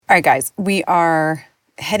All right, guys, we are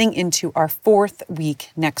heading into our 4th week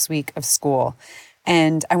next week of school.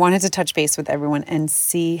 And I wanted to touch base with everyone and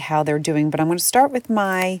see how they're doing. But I'm going to start with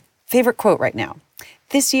my favorite quote right now.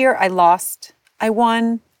 This year, I lost, I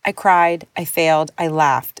won, I cried, I failed, I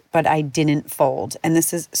laughed, but I didn't fold. And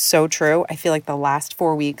this is so true. I feel like the last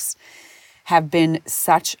 4 weeks have been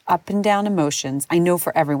such up and down emotions. I know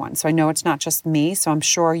for everyone. So I know it's not just me. So I'm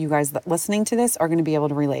sure you guys listening to this are going to be able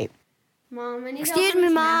to relate. Mom, excuse me,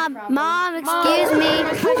 Mom. Mom, excuse me.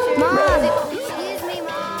 Mom, excuse me,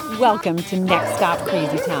 Mom. Welcome to Next Stop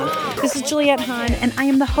Crazy Town. This is Juliette Hahn, and I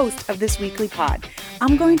am the host of this weekly pod.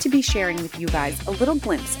 I'm going to be sharing with you guys a little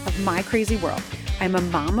glimpse of my crazy world. I'm a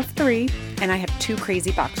mom of 3, and I have 2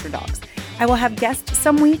 crazy boxer dogs. I will have guests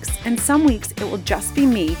some weeks, and some weeks it will just be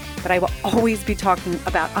me, but I will always be talking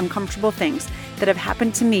about uncomfortable things that have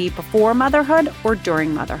happened to me before motherhood or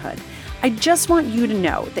during motherhood. I just want you to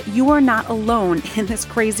know that you are not alone in this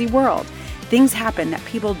crazy world. Things happen that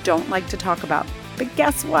people don't like to talk about. But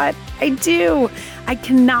guess what? I do. I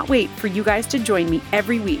cannot wait for you guys to join me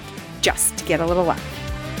every week just to get a little laugh.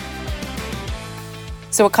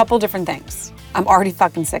 So a couple different things. I'm already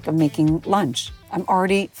fucking sick of making lunch.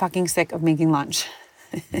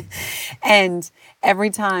 And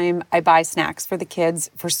every time I buy snacks for the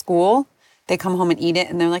kids for school, they come home and eat it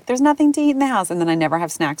and they're like, there's nothing to eat in the house. And then I never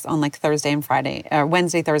have snacks on like Thursday and Friday, or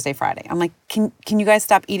Wednesday, Thursday, Friday. I'm like, can you guys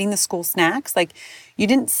stop eating the school snacks? Like, you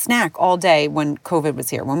didn't snack all day when COVID was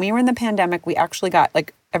here. When we were in the pandemic, we actually got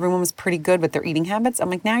like, everyone was pretty good with their eating habits. I'm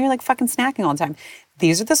like, now you're like fucking snacking all the time.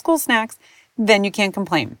 These are the school snacks. Then you can't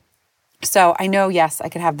complain. So I know, yes, I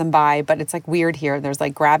could have them by, but it's like weird here. There's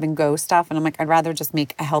like grab and go stuff. And I'm like, I'd rather just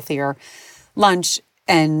make a healthier lunch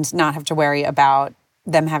and not have to worry about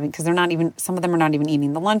them having, because some of them are not even eating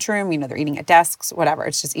in the lunchroom, they're eating at desks, whatever.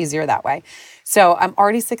 It's just easier that way. So I'm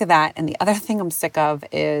already sick of that. And the other thing I'm sick of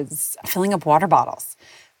is filling up water bottles.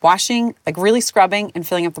 Washing, like really scrubbing and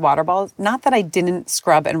filling up the water bottles. Not that I didn't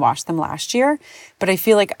scrub and wash them last year, but I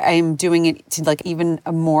feel like I'm doing it to like even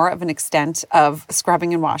a more of an extent of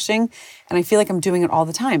scrubbing and washing. And I feel like I'm doing it all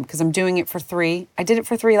the time because I'm doing it for 3. I did it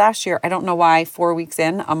for 3 last year. I don't know why 4 weeks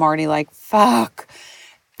in, I'm already like, fuck.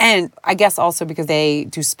 And I guess also because they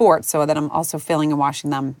do sports, so that I'm also filling and washing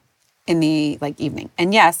them in the like evening.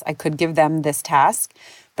 And yes, I could give them this task,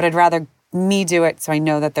 but I'd rather me do it so I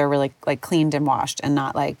know that they're really like cleaned and washed and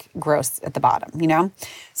not like gross at the bottom,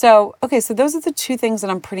 So, okay, so those are the 2 things that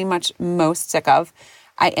I'm pretty much most sick of.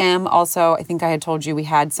 I am also, I think I had told you we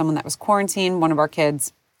had someone that was quarantined, one of our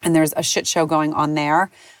kids, and there's a shit show going on there.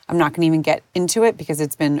 I'm not going to even get into it because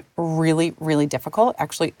it's been really, really difficult.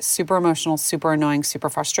 Actually, super emotional, super annoying, super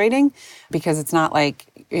frustrating because it's not like,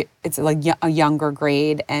 it's like a younger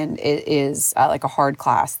grade and it is like a hard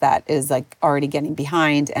class that is like already getting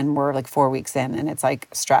behind and we're like 4 weeks in and it's like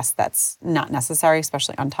stress that's not necessary,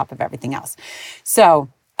 especially on top of everything else. So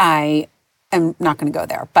I am not going to go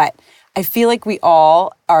there, but I feel like we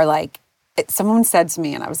all are like, someone said to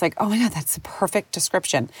me and I was like, oh my God, that's the perfect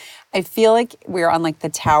description. I feel like we're on like the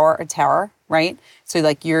tower of terror, right? So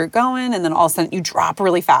like you're going and then all of a sudden you drop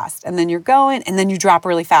really fast and then you're going and then you drop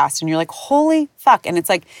really fast and you're like, holy fuck. And it's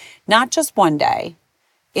like not just one day,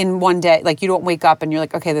 like you don't wake up and you're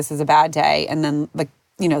like, okay, this is a bad day. And then like,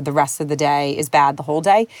 the rest of the day is bad the whole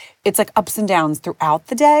day. It's like ups and downs throughout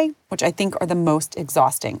the day, which I think are the most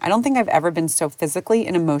exhausting. I don't think I've ever been so physically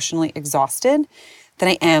and emotionally exhausted than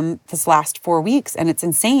I am this last 4 weeks. And it's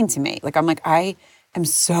insane to me. Like, I'm like, I am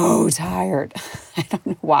so tired. I don't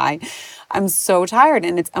know why. I'm so tired.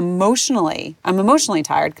 And I'm emotionally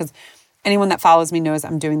tired because anyone that follows me knows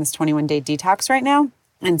I'm doing this 21-day detox right now.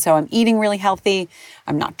 And so I'm eating really healthy.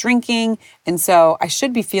 I'm not drinking. And so I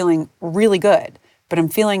should be feeling really good, but I'm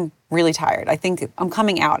feeling really tired. I think I'm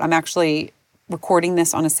coming out. I'm actually recording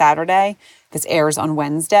this on a Saturday. This airs on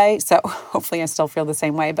Wednesday. So hopefully I still feel the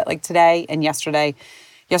same way. But like today and yesterday,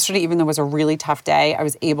 even though it was a really tough day, I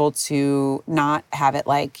was able to not have it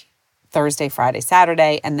like Thursday, Friday,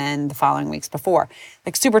 Saturday, and then the following weeks before.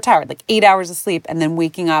 Like super tired, like 8 hours of sleep, and then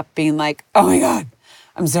waking up being like, oh my God,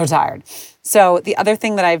 I'm so tired. So the other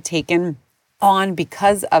thing that I've taken on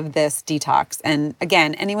because of this detox, and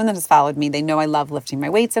again, anyone that has followed me, they know I love lifting my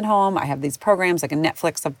weights at home. I have these programs like a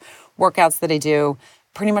Netflix of workouts that I do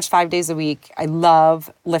pretty much 5 days a week. I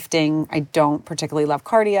love lifting. I don't particularly love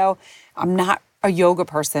cardio. I'm not a yoga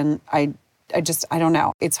person. I don't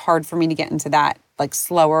know. It's hard for me to get into that like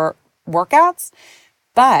slower workouts.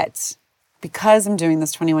 But because I'm doing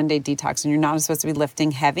this 21-day detox and you're not supposed to be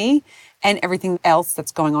lifting heavy and everything else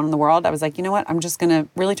that's going on in the world, I was like, you know what? I'm just going to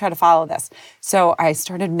really try to follow this. So I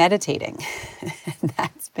started meditating. And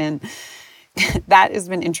that has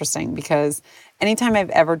been interesting because anytime I've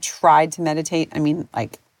ever tried to meditate, I mean,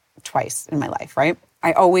 like twice in my life, right?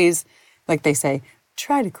 I always, like they say,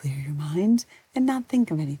 try to clear your mind and not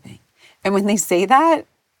think of anything. And when they say that,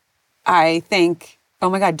 I think, oh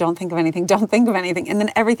my God, don't think of anything. Don't think of anything. And then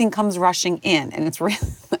everything comes rushing in. And it's really,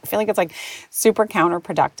 I feel like it's like super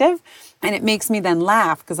counterproductive. And it makes me then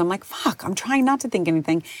laugh because I'm like, fuck, I'm trying not to think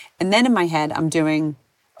anything. And then in my head, I'm doing,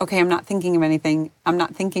 okay, I'm not thinking of anything. I'm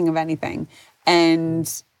not thinking of anything. And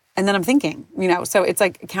then I'm thinking, so it's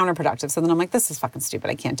like counterproductive. So then I'm like, this is fucking stupid.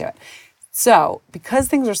 I can't do it. So because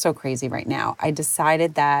things are so crazy right now, I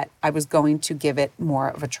decided that I was going to give it more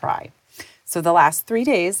of a try. So the last 3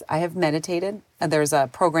 days I have meditated. There's a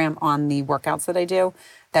program on the workouts that I do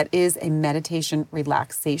that is a meditation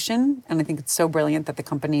relaxation. And I think it's so brilliant that the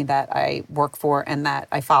company that I work for and that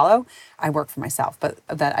I follow, I work for myself, but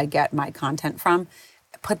that I get my content from,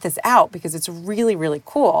 put this out because it's really, really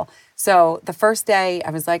cool. So the first day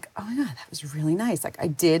I was like, oh my God, that was really nice. Like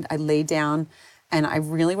I laid down and I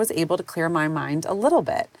really was able to clear my mind a little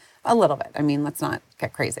bit. I mean, let's not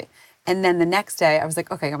get crazy. And then the next day I was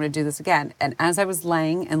like, okay, I'm going to do this again. And as I was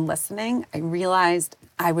laying and listening, I realized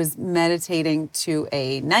I was meditating to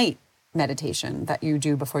a night meditation that you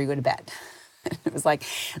do before you go to bed. It was like,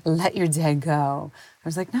 let your day go. I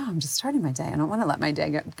was like, no, I'm just starting my day. I don't want to let my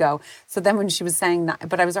day go. So then when she was saying that,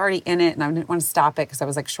 but I was already in it and I didn't want to stop it because I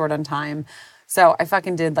was like short on time. So I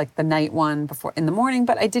fucking did like the night one before in the morning,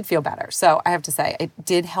 but I did feel better. So I have to say it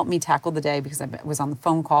did help me tackle the day because I was on the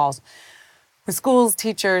phone calls with schools,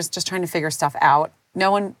 teachers, just trying to figure stuff out.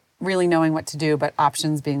 No one really knowing what to do, but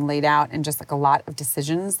options being laid out and just like a lot of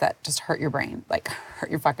decisions that just hurt your brain, like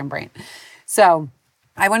hurt your fucking brain. So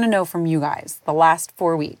I want to know from you guys, the last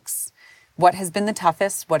 4 weeks, what has been the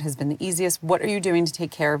toughest? What has been the easiest? What are you doing to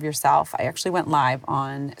take care of yourself? I actually went live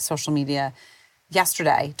on social media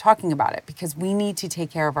yesterday talking about it because we need to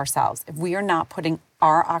take care of ourselves. If we are not putting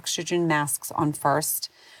our oxygen masks on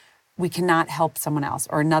first, we cannot help someone else.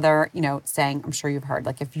 Or another, saying, I'm sure you've heard,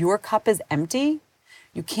 like if your cup is empty,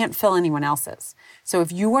 you can't fill anyone else's. So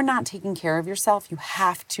if you are not taking care of yourself, you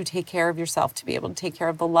have to take care of yourself to be able to take care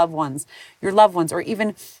of your loved ones, or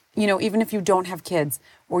even if you don't have kids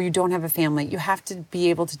or you don't have a family, you have to be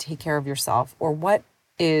able to take care of yourself. Or what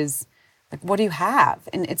do you have?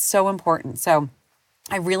 And it's so important. So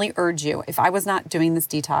I really urge you, if I was not doing this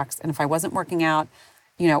detox and if I wasn't working out,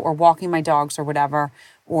 or walking my dogs or whatever,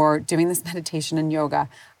 or doing this meditation and yoga,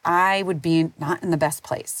 I would be not in the best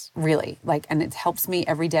place, really. And it helps me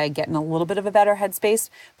every day get in a little bit of a better headspace,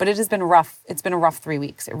 but it has been rough. It's been a rough 3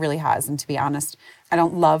 weeks. It really has. And to be honest, I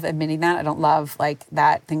don't love admitting that. I don't love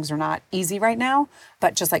that things are not easy right now,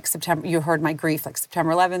 but just like September, you heard my grief, like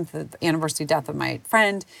September 11th, the anniversary death of my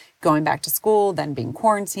friend, going back to school, then being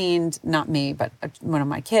quarantined, not me, but one of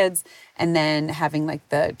my kids, and then having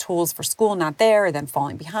the tools for school not there, then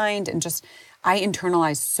falling behind, and just, I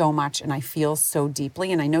internalize so much and I feel so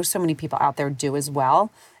deeply. And I know so many people out there do as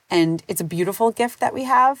well. And it's a beautiful gift that we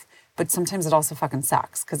have, but sometimes it also fucking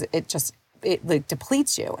sucks because it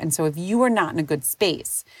depletes you. And so if you are not in a good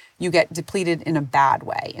space, you get depleted in a bad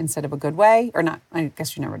way instead of a good way, or not. I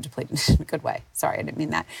guess you're never depleted in a good way. Sorry, I didn't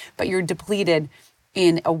mean that. But you're depleted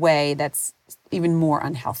in a way that's even more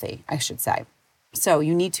unhealthy, I should say. So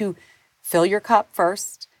you need to fill your cup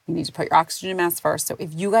first. You need to put your oxygen mask first. So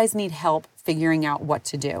if you guys need help figuring out what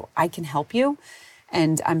to do, I can help you.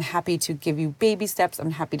 And I'm happy to give you baby steps.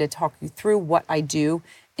 I'm happy to talk you through what I do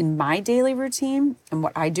in my daily routine and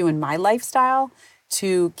what I do in my lifestyle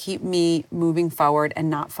to keep me moving forward and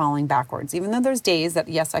not falling backwards. Even though there's days that,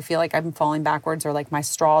 yes, I feel like I'm falling backwards or like my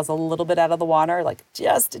straw is a little bit out of the water, like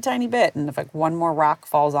just a tiny bit. And if one more rock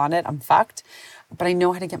falls on it, I'm fucked. But I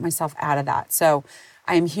know how to get myself out of that. So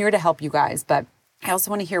I am here to help you guys, but I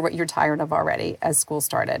also want to hear what you're tired of already as school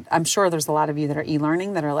started. I'm sure there's a lot of you that are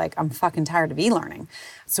e-learning that are like, I'm fucking tired of e-learning.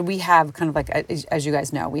 So we have kind of as you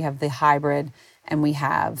guys know, we have the hybrid and we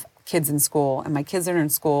have kids in school. And my kids are in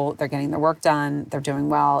school. They're getting their work done. They're doing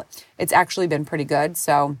well. It's actually been pretty good.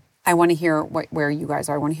 So I want to hear where you guys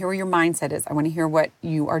are. I want to hear where your mindset is. I want to hear what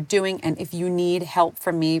you are doing. And if you need help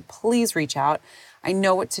from me, please reach out. I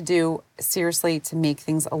know what to do, seriously, to make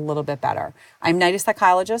things a little bit better. I'm not a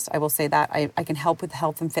psychologist. I will say that. I can help with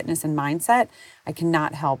health and fitness and mindset. I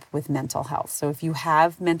cannot help with mental health. So if you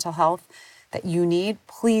have mental health that you need,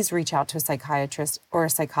 please reach out to a psychiatrist or a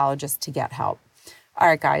psychologist to get help. All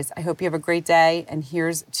right, guys, I hope you have a great day. And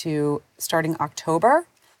here's to starting October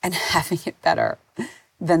and having it better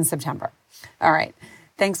than September. All right.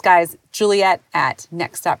 Thanks, guys. Juliet at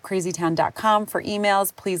nextstopcrazytown.com for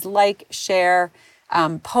emails. Please like, share,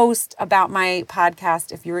 post about my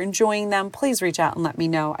podcast. If you're enjoying them, please reach out and let me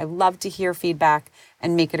know. I love to hear feedback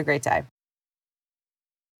and make it a great day.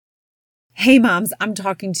 Hey moms, I'm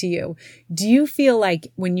talking to you. Do you feel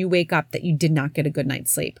like when you wake up that you did not get a good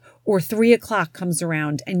night's sleep, or 3 o'clock comes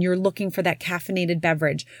around and you're looking for that caffeinated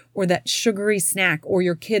beverage or that sugary snack or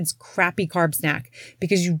your kid's crappy carb snack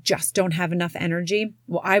because you just don't have enough energy?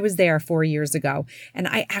 Well, I was there 4 years ago and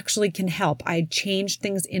I actually can help. I changed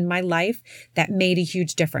things in my life that made a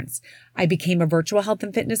huge difference. I became a virtual health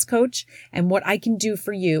and fitness coach. And what I can do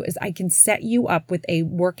for you is I can set you up with a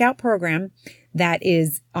workout program that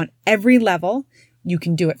is on every level. You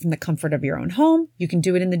can do it from the comfort of your own home. You can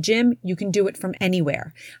do it in the gym. You can do it from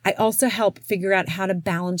anywhere. I also help figure out how to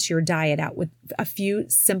balance your diet out with a few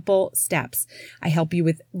simple steps. I help you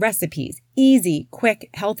with recipes, easy,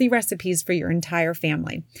 quick, healthy recipes for your entire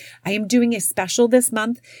family. I am doing a special this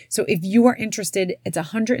month. So if you are interested, it's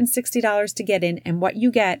 $160 to get in. And what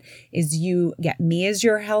you get is you get me as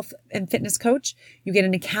your health and fitness coach. You get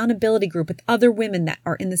an accountability group with other women that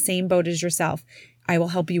are in the same boat as yourself. I will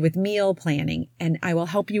help you with meal planning and I will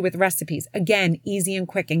help you with recipes. Again, easy and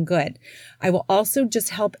quick and good. I will also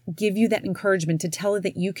just help give you that encouragement to tell you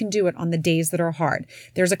that you can do it on the days that are hard.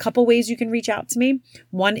 There's a couple ways you can reach out to me.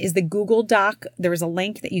 One is the Google Doc. There is a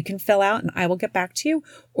link that you can fill out and I will get back to you.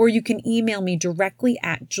 Or you can email me directly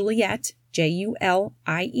at Juliet, Juliet,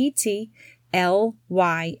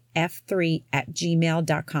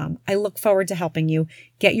 lyf3@gmail.com. I look forward to helping you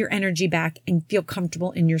get your energy back and feel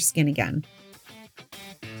comfortable in your skin again.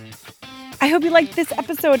 I hope you liked this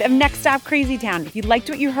episode of Next Stop Crazy Town. If you liked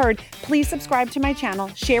what you heard, please subscribe to my channel,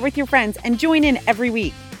 share with your friends, and join in every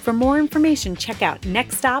week. For more information, check out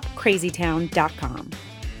nextstopcrazytown.com.